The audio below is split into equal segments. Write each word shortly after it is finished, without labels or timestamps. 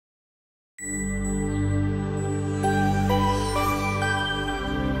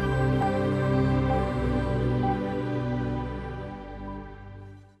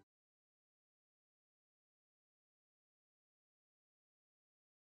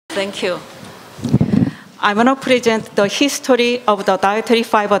Thank you. I'm going to present the history of the dietary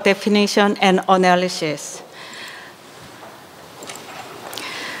fiber definition and analysis.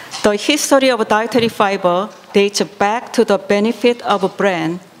 The history of dietary fiber dates back to the benefit of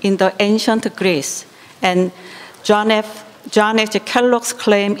bran in the ancient Greece, and John H. Kellogg's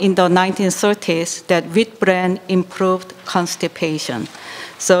claim in the 1930s that wheat bran improved constipation.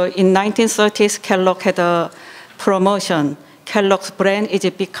 So in 1930s, Kellogg had a promotion. Kellogg's bran is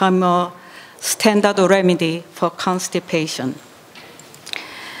become a standard remedy for constipation.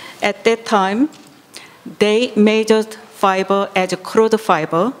 At that time, they measured fiber as crude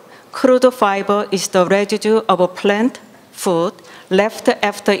fiber. Crude fiber is the residue of a plant food left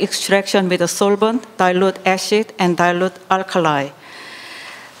after extraction with a solvent, dilute acid, and dilute alkali.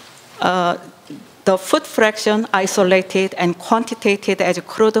 The food fraction isolated and quantitated as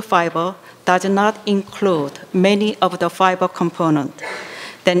crude fiber does not include many of the fiber components.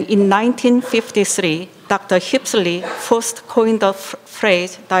 Then in 1953, Dr. Hipsley first coined the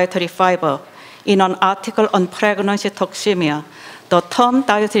phrase dietary fiber in an article on pregnancy toxemia. The term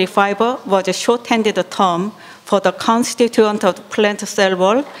dietary fiber was a shorthanded term for the constituent of the plant cell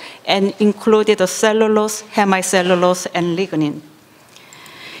wall and included the cellulose, hemicellulose, and lignin.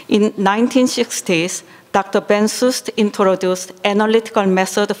 In 1960s, Dr. Ben Sust introduced analytical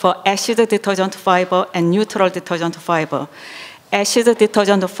method for acid detergent fiber and neutral detergent fiber. Acid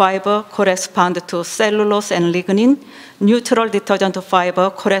detergent fiber correspond to cellulose and lignin. Neutral detergent fiber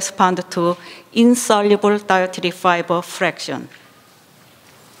correspond to insoluble dietary fiber fraction.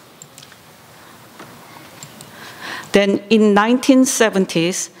 Then in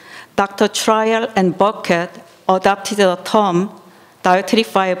 1970s, Dr. Trial and Burkett adopted the term dietary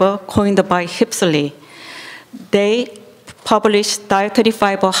fiber coined by Hipsley. They published dietary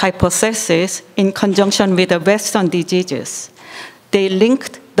fiber hypothesis in conjunction with the Western diseases. They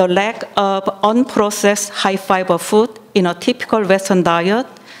linked the lack of unprocessed high fiber food in a typical Western diet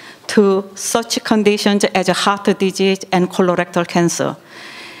to such conditions as heart disease and colorectal cancer.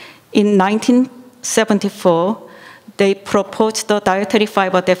 In 1974, they proposed the dietary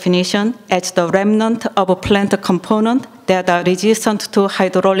fiber definition as the remnant of a plant component that are resistant to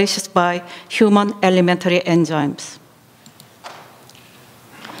hydrolysis by human alimentary enzymes.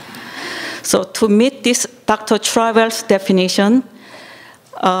 So to meet this Dr. Travell's definition,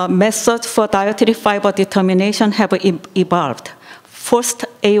 methods for dietary fiber determination have evolved. First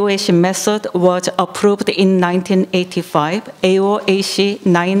AOAC method was approved in 1985, AOAC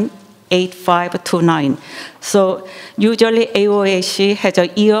 98529. So usually AOAC has a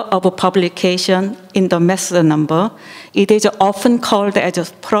year of publication in the method number. It is often called as a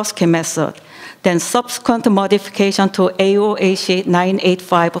Prosky method. Then subsequent modification to AOAC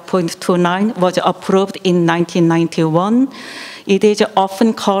 985.29 was approved in 1991. It is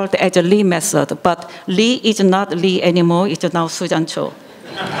often called as a Lee method, but Lee is not Lee anymore, it's now Susan Cho.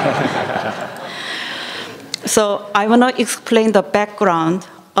 So I want to explain the background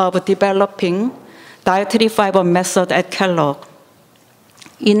of developing dietary fiber method at Kellogg.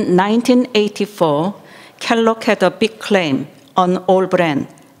 In 1984, Kellogg had a big claim on all bran.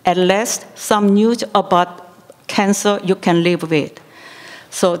 At least some news about cancer you can live with.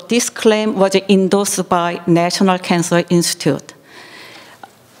 So this claim was endorsed by National Cancer Institute.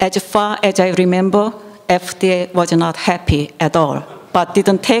 As far as I remember, FDA was not happy at all, but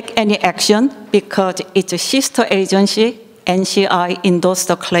didn't take any action because its sister agency, NCI, endorsed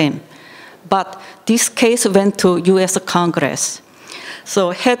the claim. But this case went to US Congress.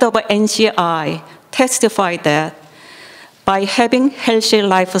 So head of NCI testified that by having healthy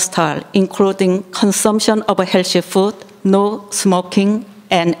lifestyle, including consumption of healthy food, no smoking,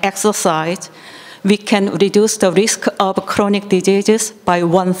 and exercise, we can reduce the risk of chronic diseases by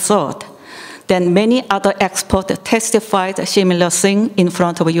 1/3. Then many other experts testified a similar thing in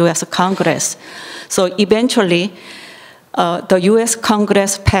front of US Congress. So eventually, the US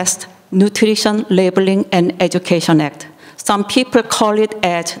Congress passed Nutrition Labeling and Education Act. Some people call it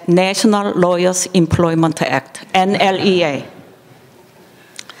as National Lawyers Employment Act, NLEA.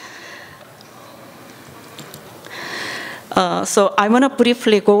 So I want to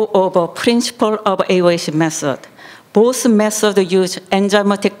briefly go over principle of AOAC method. Both methods use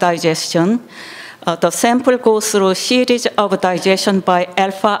enzymatic digestion. The sample goes through a series of digestion by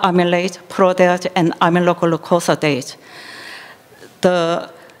alpha amylase, protease, and amyloglucosidase.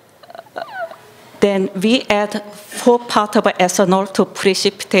 Then we add 4 parts of ethanol to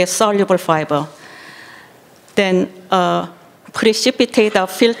precipitate soluble fiber. Then precipitate are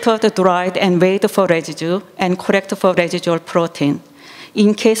filtered, dried, and weighed for residue, and correct for residual protein.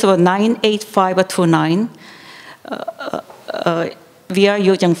 In case of 98529, we are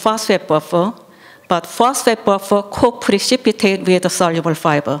using phosphate buffer, but phosphate buffer co-precipitate with the soluble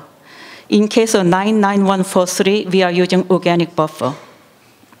fiber. In case of 99143, we are using organic buffer.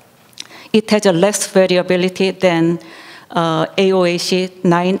 It has a less variability than AOAC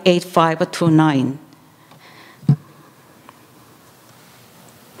 98529.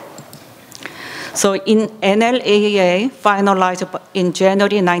 So in NLAA, finalized in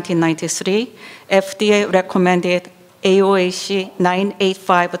January 1993, FDA recommended AOAC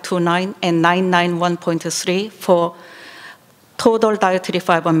 98529 and 991.3 for total dietary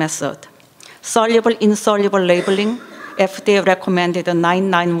fiber method. Soluble, insoluble labeling, FDA recommended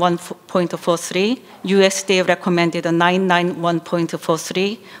 991.43, USDA recommended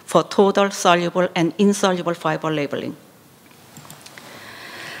 991.43 for total soluble and insoluble fiber labeling.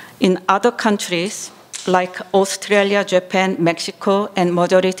 In other countries, like Australia, Japan, Mexico, and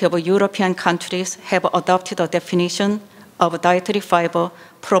majority of European countries have adopted a definition of dietary fiber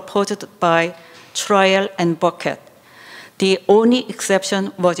proposed by Trial and Bucket. The only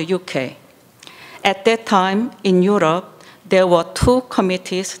exception was UK. At that time, in Europe, there were two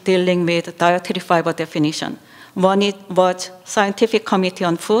committees dealing with dietary fiber definition. One was Scientific Committee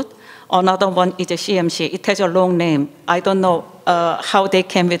on Food, another one is a CMC. It has a long name. I don't know how they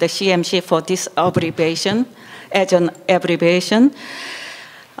came with the CMC for this abbreviation, as an abbreviation.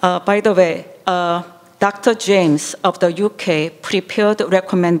 By the way, Dr. James of the UK prepared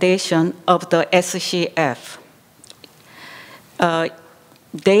recommendation of the SCF.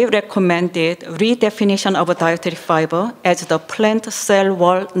 They recommended redefinition of dietary fiber as the plant cell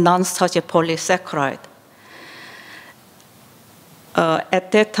wall non-starchy polysaccharide.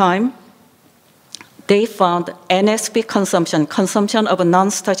 At that time, they found NSP consumption of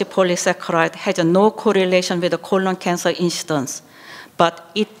non-starchy polysaccharide has no correlation with the colon cancer incidence,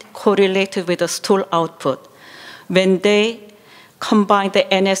 but it correlated with the stool output. When they combined the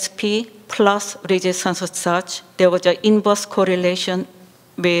NSP plus resistance starch, there was an inverse correlation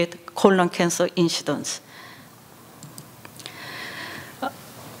with colon cancer incidence.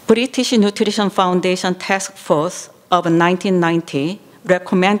 British Nutrition Foundation Task Force of 1990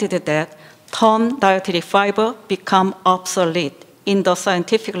 recommended that term dietary fiber become obsolete in the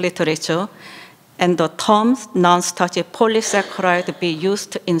scientific literature and the term non-starchy polysaccharide be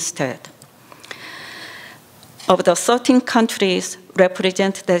used instead. Of the 13 countries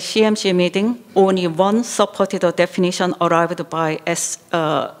represented at CMC meeting, only one supported the definition arrived by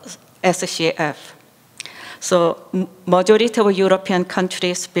SCF. So majority of European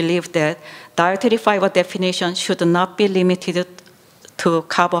countries believe that dietary fiber definition should not be limited to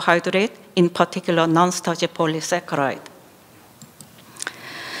carbohydrate, in particular non-starchy polysaccharide.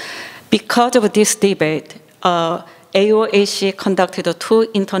 Because of this debate, AOAC conducted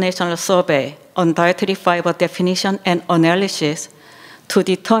 2 international surveys on dietary fiber definition and analysis to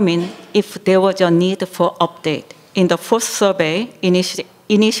determine if there was a need for update. In the first survey,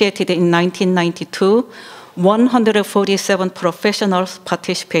 initiated in 1992, 147 professionals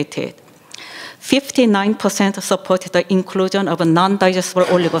participated. 59% supported the inclusion of a non-digestible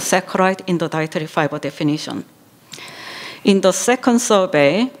oligosaccharide in the dietary fiber definition. In the second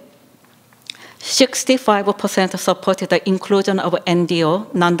survey, 65% supported the inclusion of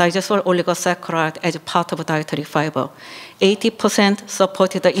NDO, non-digestible oligosaccharide, as part of dietary fiber. 80%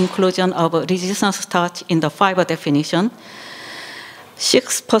 supported the inclusion of resistance starch in the fiber definition.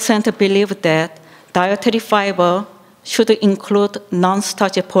 6% believed that dietary fiber should include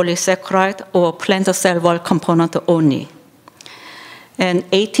non-starchy polysaccharide or plant cell wall component only. And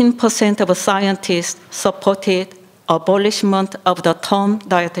 18% of scientists supported abolishment of the term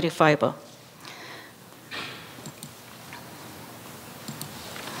dietary fiber.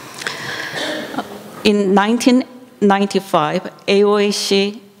 In 1995,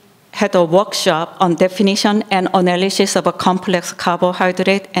 AOAC had a workshop on definition and analysis of a complex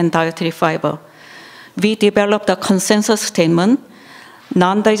carbohydrate and dietary fiber. We developed a consensus statement: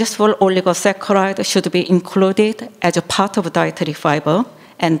 non-digestible oligosaccharide should be included as a part of dietary fiber,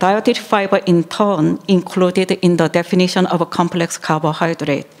 and dietary fiber in turn included in the definition of a complex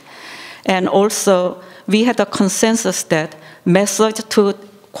carbohydrate. And also, we had a consensus that methods to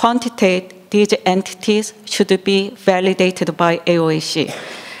quantitate these entities should be validated by AOAC.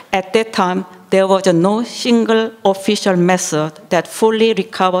 At that time, there was no single official method that fully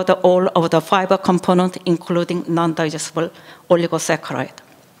recovered all of the fiber components, including non-digestible oligosaccharide.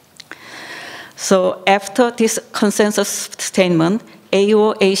 So after this consensus statement,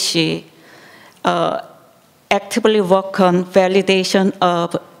 AOAC actively worked on validation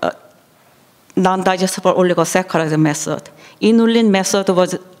of non-digestible oligosaccharide method. Inulin method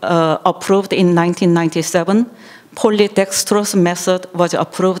was approved in 1997, polydextrose method was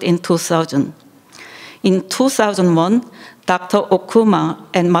approved in 2000. In 2001, Dr. Okuma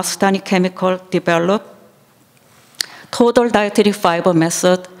and Masutani Chemical developed total dietary fiber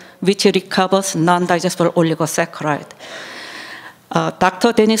method, which recovers non-digestible oligosaccharide.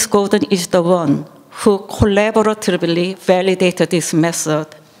 Dr. Dennis Gordon is the one who collaboratively validated this method.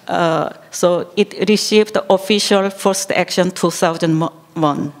 So it received the official first action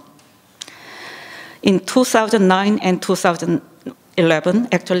 2001. In 2009 and 2011,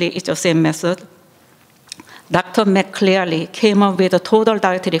 actually it's the same method, Dr. McCleary came up with a total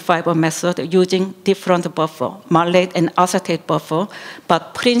dietary fiber method using different buffer, malate and acetate buffer,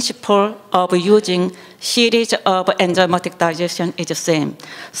 but principle of using series of enzymatic digestion is the same.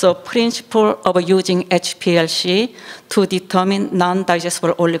 So principle of using HPLC to determine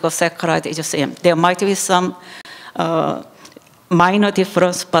non-digestible oligosaccharide is the same. There might be some minor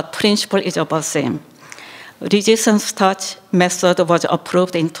difference, but principle is about the same. Resistant starch method was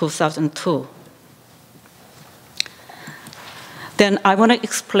approved in 2002. Then I want to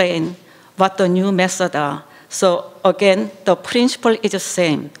explain what the new methods are. So again, the principle is the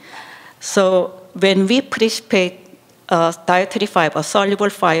same. So when we precipitate dietary fiber,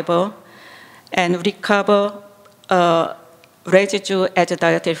 soluble fiber, and recover residue as a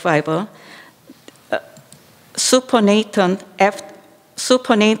dietary fiber, supernatant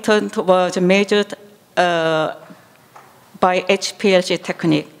was measured by HPLC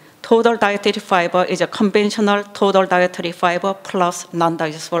technique. Total dietary fiber is a conventional total dietary fiber plus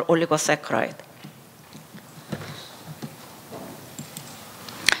non-digestible oligosaccharide.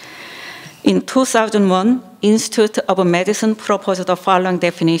 In 2001, Institute of Medicine proposed the following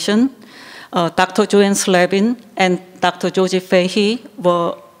definition. Dr. Joanne Slavin and Dr. George Fahey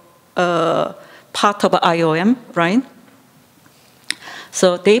were part of IOM, right?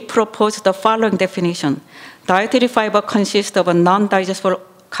 So they proposed the following definition. Dietary fiber consists of a non-digestible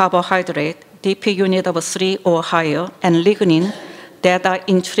carbohydrate, DP unit of 3 or higher, and lignin that are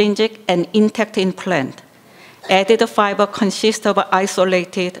intrinsic and intact in plant. Added fiber consists of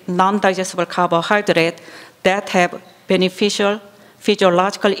isolated, non-digestible carbohydrate that have beneficial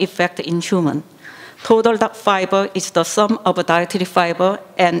physiological effect in human. Total fiber is the sum of dietary fiber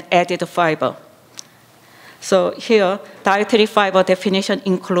and added fiber. So here, dietary fiber definition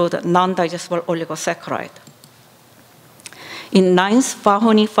include non-digestible oligosaccharide. In 9th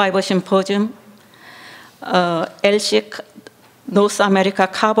Vahouny Fiber Symposium, ILSI North America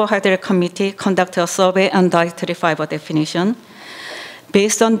Carbohydrate Committee conducted a survey on dietary fiber definition.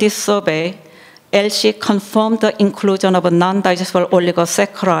 Based on this survey, ILSI confirmed the inclusion of a non-digestible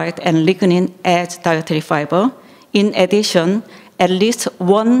oligosaccharide and lignin as dietary fiber. In addition, at least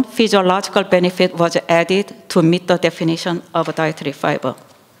one physiological benefit was added to meet the definition of dietary fiber.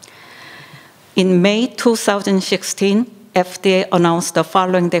 In May 2016, FDA announced the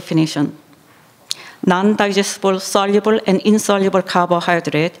following definition. Non-digestible, soluble, and insoluble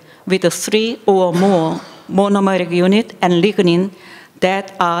carbohydrate with 3 or more monomeric unit and lignin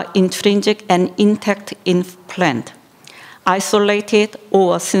that are intrinsic and intact in plant. Isolated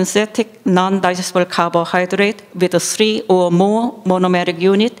or synthetic non-digestible carbohydrate with 3 or more monomeric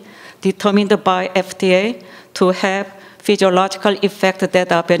unit determined by FDA to have physiological effects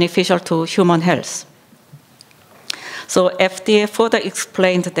that are beneficial to human health. So FDA further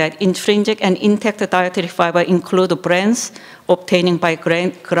explained that intrinsic and intact dietary fiber include brands obtaining by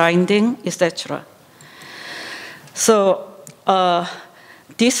grinding, etc. So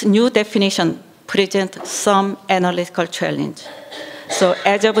this new definition presents some analytical challenge. So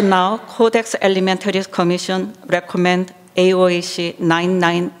as of now, Codex Alimentarius Commission recommend AOAC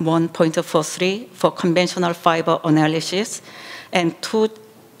 991.43 for conventional fiber analysis and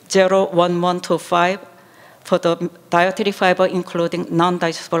 201125 for the dietary fiber including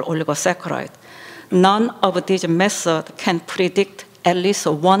non-digestible oligosaccharide. None of these methods can predict at least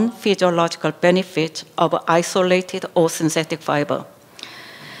one physiological benefit of isolated or synthetic fiber.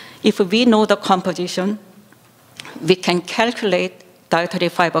 If we know the composition, we can calculate dietary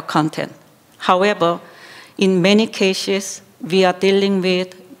fiber content. However, in many cases, we are dealing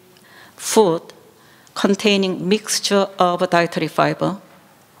with food containing mixture of dietary fiber,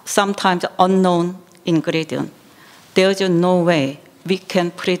 sometimes unknown ingredient. There is no way we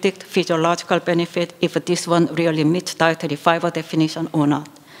can predict physiological benefit if this one really meets dietary fiber definition or not.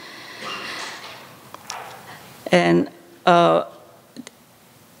 And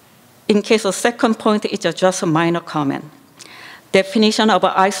in case of second point, it's just a minor comment. Definition of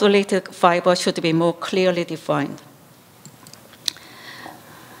isolated fiber should be more clearly defined.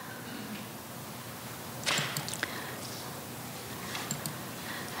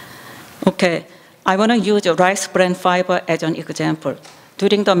 Okay, I want to use rice bran fiber as an example.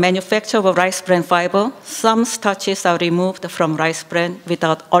 During the manufacture of rice bran fiber, some starches are removed from rice bran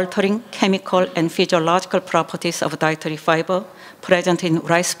without altering chemical and physiological properties of dietary fiber present in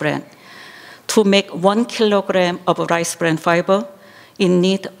rice bran. To make 1 kilogram of rice bran fiber, you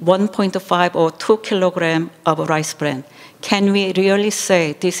need 1.5 or 2 kilograms of rice bran. Can we really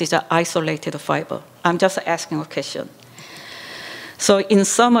say this is an isolated fiber? I'm just asking a question. So in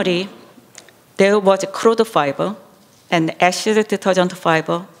summary, there was crude fiber, and acid detergent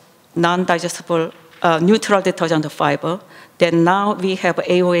fiber, non-digestible neutral detergent fiber. Then now we have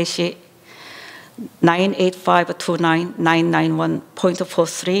AOAC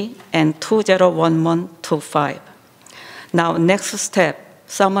 98529.991.43 and 201125. Now, next step,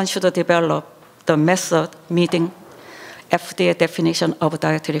 someone should develop the method meeting FDA definition of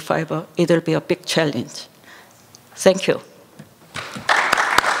dietary fiber. It will be a big challenge. Thank you.